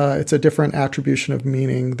 It's a different attribution of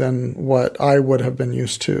meaning than what I would have been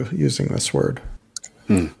used to using this word.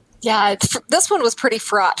 Yeah, this one was pretty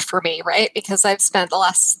fraught for me, right? Because I've spent the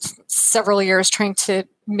last several years trying to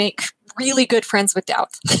make really good friends with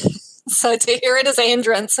doubt. So to hear it as a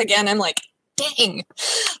hindrance again, I'm like, dang,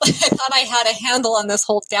 I thought I had a handle on this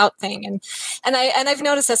whole doubt thing. And I've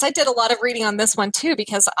noticed this. I did a lot of reading on this one too,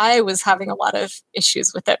 because I was having a lot of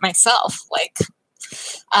issues with it myself.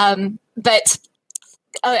 But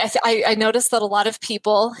I noticed that a lot of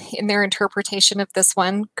people in their interpretation of this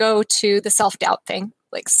one go to the self-doubt thing,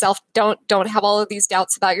 like don't have all of these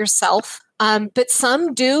doubts about yourself. But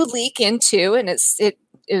some do leak into, and it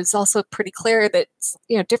is also pretty clear that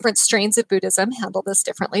different strains of Buddhism handle this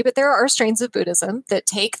differently. But there are strains of Buddhism that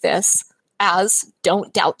take this as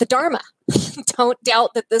don't doubt the Dharma, don't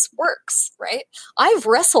doubt that this works. Right? I've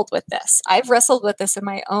wrestled with this. I've wrestled with this in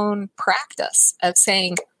my own practice of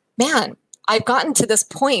saying, man, I've gotten to this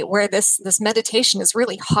point where this meditation is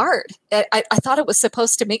really hard. I thought it was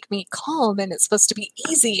supposed to make me calm, and it's supposed to be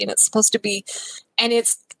easy, and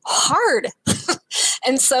it's hard.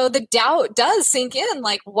 And so the doubt does sink in,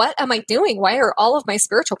 like, what am I doing? Why are all of my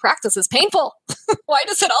spiritual practices painful? Why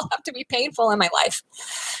does it all have to be painful in my life?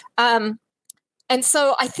 And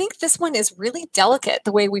so I think this one is really delicate,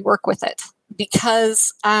 the way we work with it,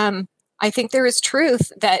 because I think there is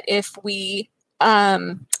truth that if we,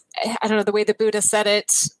 I don't know, the way the Buddha said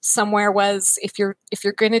it somewhere was, if you're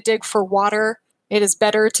going to dig for water, it is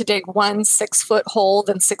better to dig 1 6-foot hole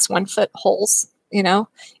than 6 1-foot holes.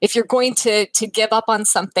 If you're going to give up on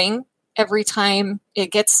something every time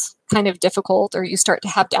it gets kind of difficult or you start to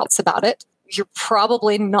have doubts about it, you're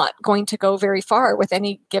probably not going to go very far with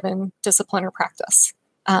any given discipline or practice,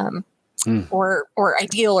 or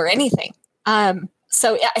ideal or anything.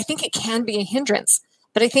 So I think it can be a hindrance.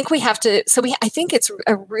 But I think we have to. I think it's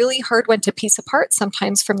a really hard one to piece apart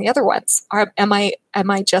sometimes from the other ones. Am I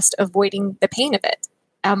just avoiding the pain of it?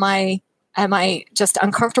 Am I just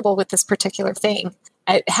uncomfortable with this particular thing?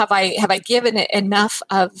 Have I given it enough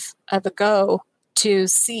of a go to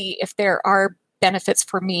see if there are benefits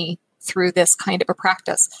for me through this kind of a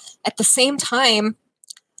practice? At the same time,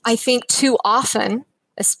 I think too often,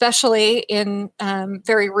 especially in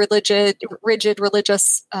very rigid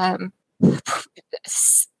religious. I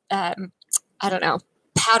don't know,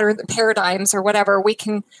 paradigms or whatever, we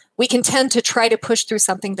can tend to try to push through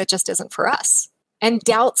something that just isn't for us. And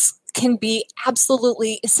doubts can be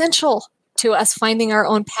absolutely essential to us finding our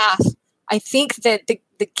own path. I think that the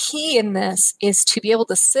key in this is to be able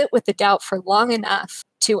to sit with the doubt for long enough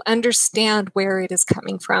to understand where it is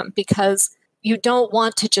coming from, because you don't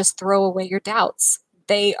want to just throw away your doubts.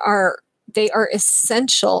 They are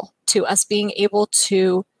essential to us being able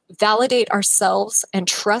to validate ourselves and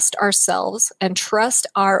trust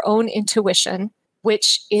our own intuition,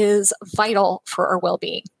 which is vital for our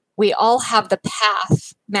well-being. We all have the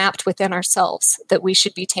path mapped within ourselves that we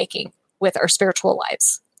should be taking with our spiritual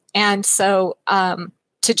lives. And so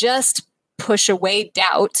to just push away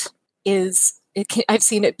doubt I've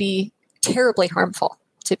seen it be terribly harmful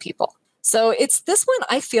to people. So it's this one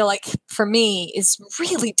I feel like for me is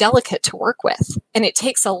really delicate to work with. And it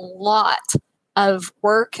takes a lot of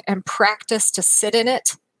work and practice to sit in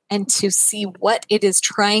it and to see what it is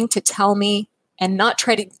trying to tell me and not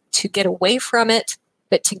try to get away from it,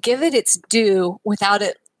 but to give it its due without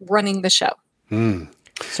it running the show.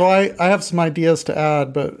 So I have some ideas to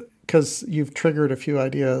add, but because you've triggered a few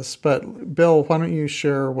ideas. But Bill, why don't you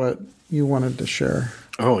share what you wanted to share?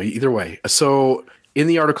 Oh, either way. So in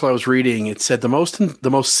the article I was reading, it said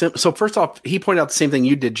so first off, he pointed out the same thing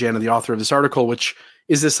you did, Jana, the author of this article, which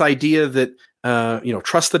is this idea that,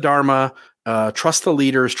 trust the Dharma, trust the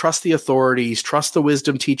leaders, trust the authorities, trust the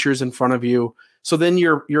wisdom teachers in front of you. So then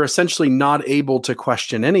you're essentially not able to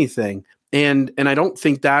question anything. And I don't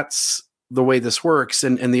think that's the way this works.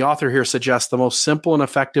 And the author here suggests the most simple and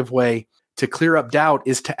effective way to clear up doubt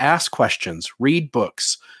is to ask questions, read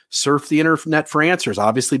books, surf the internet for answers.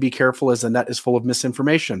 Obviously, be careful as the net is full of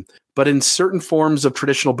misinformation. But in certain forms of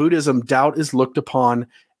traditional Buddhism, doubt is looked upon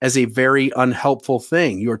as a very unhelpful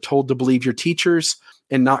thing. You are told to believe your teachers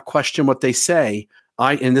and not question what they say.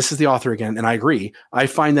 And this is the author again, and I agree. I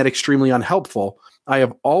find that extremely unhelpful. I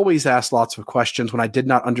have always asked lots of questions when I did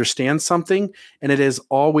not understand something, and it has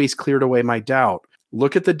always cleared away my doubt.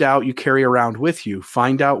 Look at the doubt you carry around with you.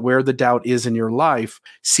 Find out where the doubt is in your life.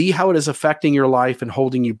 See how it is affecting your life and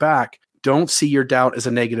holding you back. Don't see your doubt as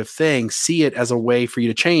a negative thing. See it as a way for you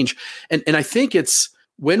to change. And I think it's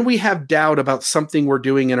when we have doubt about something we're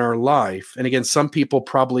doing in our life, and again, some people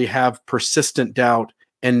probably have persistent doubt,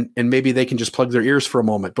 and maybe they can just plug their ears for a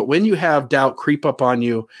moment. But when you have doubt creep up on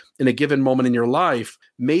you in a given moment in your life,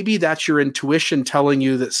 maybe that's your intuition telling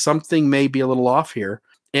you that something may be a little off here,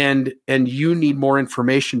 and you need more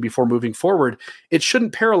information before moving forward. It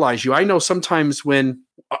shouldn't paralyze you. I know sometimes when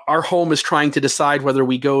our home is trying to decide whether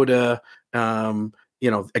we go to, again,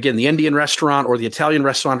 the Indian restaurant or the Italian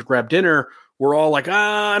restaurant to grab dinner, we're all like,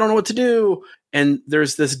 I don't know what to do. And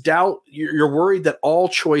there's this doubt. You're worried that all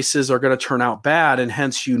choices are going to turn out bad, and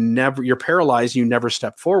hence you're paralyzed. You never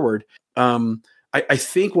step forward. I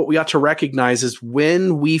think what we ought to recognize is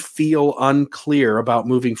when we feel unclear about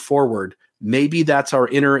moving forward, maybe that's our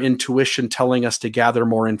inner intuition telling us to gather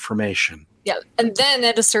more information. Yeah. And then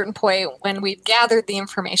at a certain point, when we've gathered the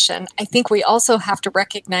information, I think we also have to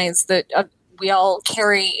recognize that we all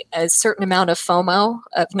carry a certain amount of FOMO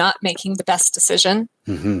of not making the best decision,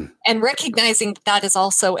 and recognizing that is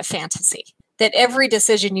also a fantasy, that every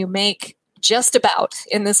decision you make just about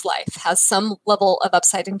in this life has some level of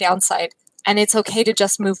upside and downside. And it's okay to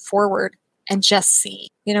just move forward and just see.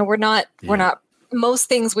 We're not most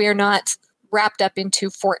things we are not wrapped up into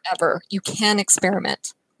forever. You can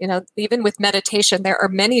experiment. Even with meditation, there are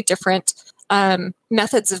many different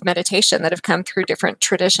methods of meditation that have come through different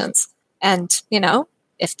traditions. And,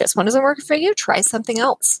 if this one isn't working for you, try something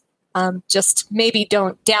else. Just maybe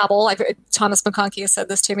don't dabble. Thomas McConkie has said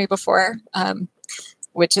this to me before,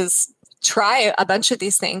 which is try a bunch of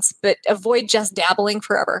these things, but avoid just dabbling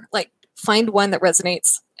forever. Like, find one that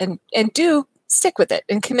resonates and do stick with it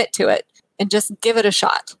and commit to it and just give it a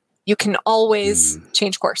shot. You can always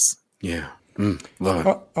change course. Yeah. Love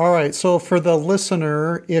it. All right. So for the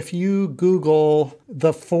listener, if you Google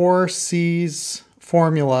the 4 C's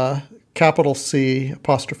formula, capital C,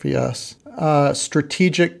 apostrophe S,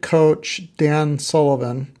 strategic coach Dan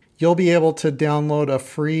Sullivan, you'll be able to download a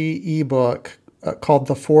free ebook called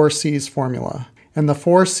the 4 C's formula. And the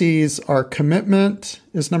 4 C's are commitment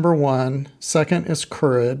is number 1, second is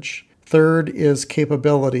courage, third is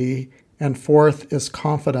capability, and fourth is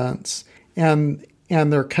confidence. And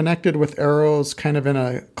they're connected with arrows kind of in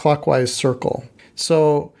a clockwise circle.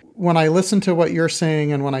 So when I listen to what you're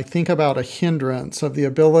saying and when I think about a hindrance of the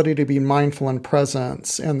ability to be mindful and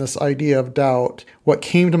presence and this idea of doubt, what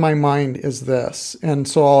came to my mind is this. And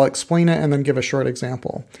so I'll explain it and then give a short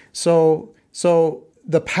example. So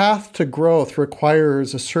the path to growth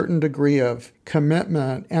requires a certain degree of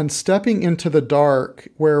commitment and stepping into the dark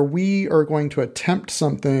where we are going to attempt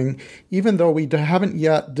something, even though we haven't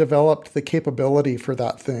yet developed the capability for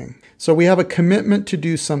that thing. So we have a commitment to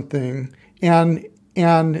do something and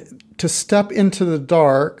to step into the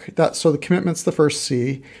dark, so the commitment's the first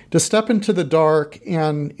C, to step into the dark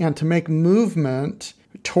and to make movement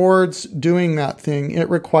towards doing that thing, it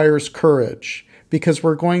requires courage. Because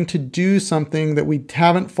we're going to do something that we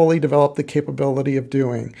haven't fully developed the capability of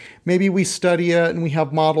doing. Maybe we study it and we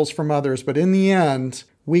have models from others, but in the end,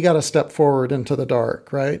 we got to step forward into the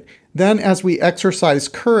dark, right? Then as we exercise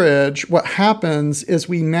courage, what happens is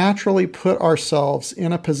we naturally put ourselves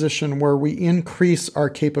in a position where we increase our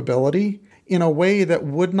capability in a way that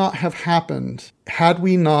would not have happened had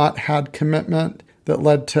we not had commitment that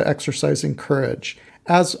led to exercising courage.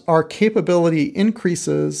 As our capability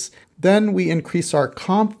increases, then we increase our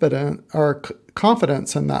confidence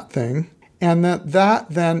in that thing, and that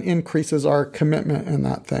then increases our commitment in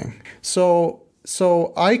that thing. So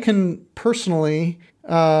I can personally,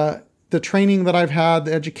 the training that I've had,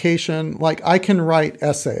 the education, like I can write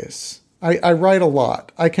essays. I write a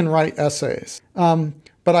lot. I can write essays.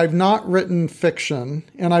 But I've not written fiction,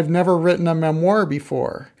 and I've never written a memoir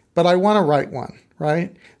before, but I want to write one,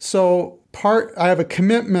 right? So I have a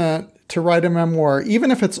commitment to write a memoir,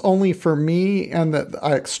 even if it's only for me, and that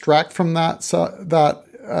I extract from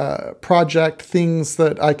that project things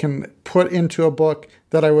that I can put into a book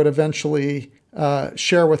that I would eventually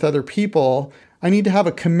share with other people. I need to have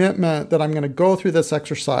a commitment that I'm going to go through this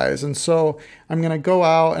exercise. And so I'm going to go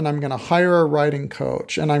out and I'm going to hire a writing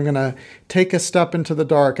coach, and I'm going to take a step into the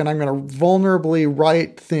dark, and I'm going to vulnerably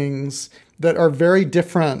write things that are very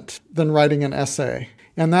different than writing an essay.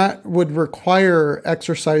 And that would require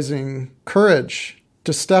exercising courage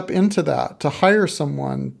to step into that, to hire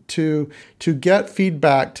someone, to get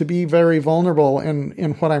feedback, to be very vulnerable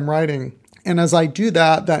in what I'm writing. And as I do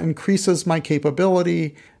that, that increases my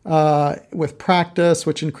capability with practice,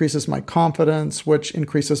 which increases my confidence, which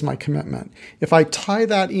increases my commitment. If I tie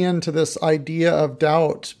that into this idea of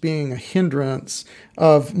doubt being a hindrance,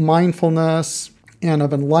 of mindfulness and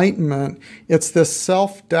of enlightenment, it's this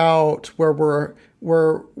self-doubt where we're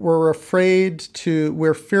afraid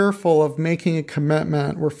we're fearful of making a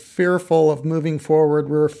commitment. We're fearful of moving forward.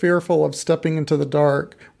 We're fearful of stepping into the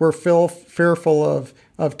dark. We're fearful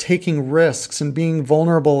of taking risks and being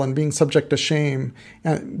vulnerable and being subject to shame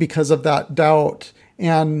because of that doubt.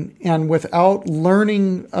 And without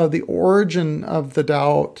learning the origin of the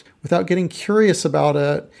doubt, without getting curious about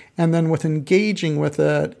it, and then with engaging with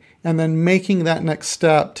it, and then making that next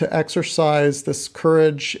step to exercise this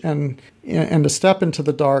courage and to step into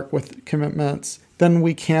the dark with commitments, then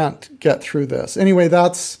we can't get through this. Anyway,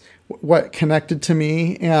 that's what connected to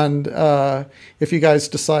me. And if you guys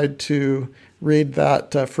decide to read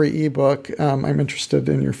that free ebook, I'm interested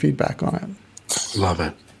in your feedback on it. Love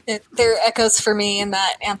it. There are echoes for me in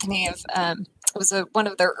that, Anthony, of it was one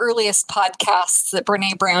of their earliest podcasts that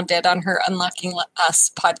Brene Brown did on her Unlocking Us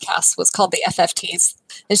podcast, was called the FFTs.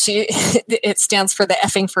 And it stands for the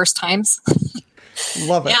effing first times.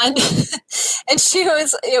 Love it. And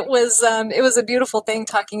it was a beautiful thing,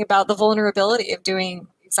 talking about the vulnerability of doing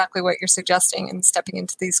exactly what you're suggesting and stepping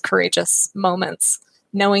into these courageous moments,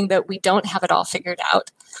 knowing that we don't have it all figured out.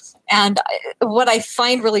 And what I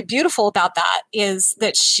find really beautiful about that is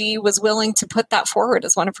that she was willing to put that forward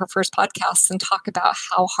as one of her first podcasts and talk about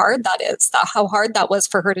how hard that is, how hard that was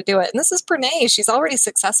for her to do it. And this is Brene. She's already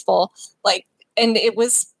successful. And it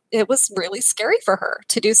was really scary for her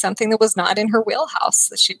to do something that was not in her wheelhouse,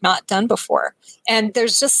 that she'd not done before. And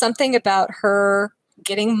there's just something about her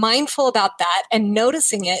getting mindful about that and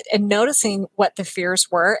noticing it and noticing what the fears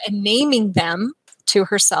were and naming them to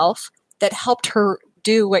herself that helped her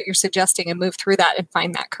do what you're suggesting and move through that and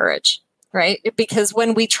find that courage, right? Because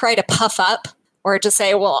when we try to puff up or to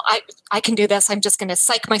say, well, I can do this, I'm just going to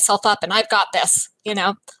psych myself up and I've got this,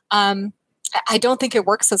 I don't think it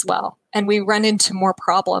works as well. And we run into more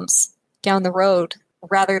problems down the road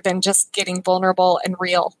rather than just getting vulnerable and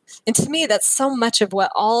real. And to me, that's so much of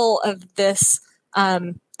what all of this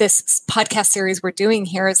podcast series we're doing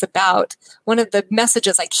here is about. One of the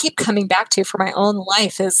messages I keep coming back to for my own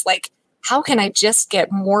life is how can I just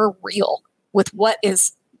get more real with what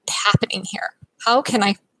is happening here? How can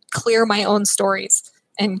I clear my own stories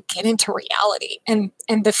and get into reality? And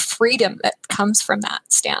the freedom that comes from that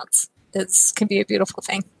stance can be a beautiful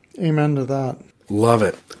thing. Amen to that. Love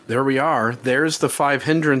it. There we are. There's the 5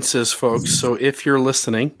 hindrances, folks. So if you're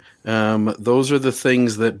listening, those are the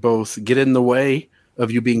things that both get in the way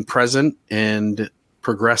of you being present and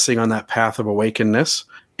progressing on that path of awakenedness.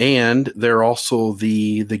 And they're also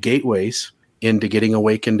the gateways into getting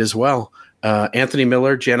awakened as well. Anthony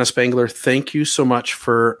Miller, Jana Spangler, thank you so much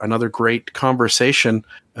for another great conversation.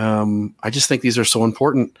 I just think these are so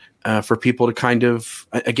important for people to kind of,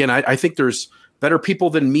 again, I think there's better people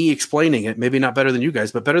than me explaining it, maybe not better than you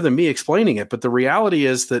guys, but better than me explaining it. But the reality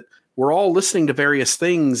is that we're all listening to various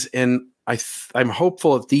things, and I'm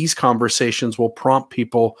hopeful that these conversations will prompt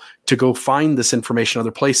people to go find this information other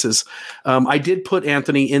places. I did put,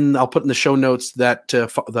 Anthony, I'll put in the show notes that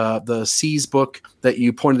the C's book that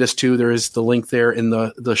you pointed us to, there is the link there in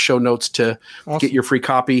the show notes to awesome. Get your free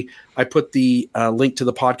copy. I put the link to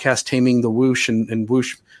the podcast, Taming the Whoosh, and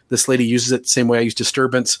Whoosh. This lady uses it the same way I use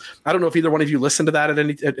Disturbance. I don't know if either one of you listened to that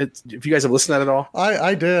if you guys have listened to that at all.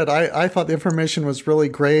 I did. I thought the information was really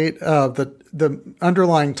great. The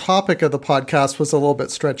underlying topic of the podcast was a little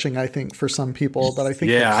bit stretching, I think, for some people. But I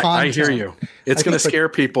think I hear you. It's going to scare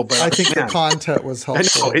people. But I think the content was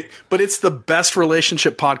helpful. I know, but it's the best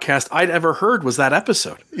relationship podcast I'd ever heard was that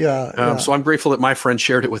episode. Yeah. So I'm grateful that my friend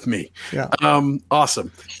shared it with me. Yeah.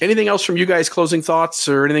 Awesome. Anything else from you guys? Closing thoughts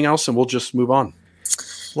or anything else? And we'll just move on.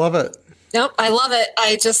 Love it. Nope, I love it.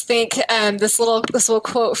 I just think this little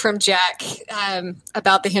quote from Jack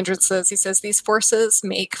about the hindrances. He says, "These forces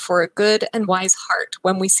make for a good and wise heart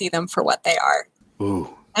when we see them for what they are."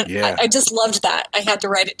 Ooh, and yeah. I just loved that. I had to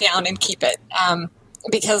write it down and keep it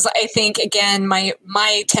because I think, again,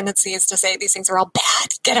 my tendency is to say these things are all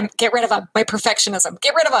bad. Get rid of them. My perfectionism.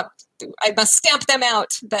 Get rid of them. I must stamp them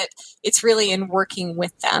out. But it's really in working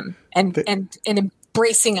with them and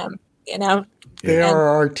embracing them. You know. They are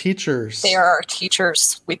our teachers. They are our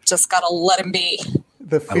teachers. We just got to let them be.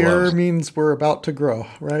 The fear means we're about to grow,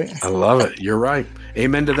 right? I love it. You're right.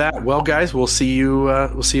 Amen to that. Well, guys, we'll see you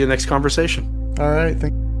next conversation. All right.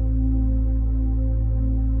 Thank you.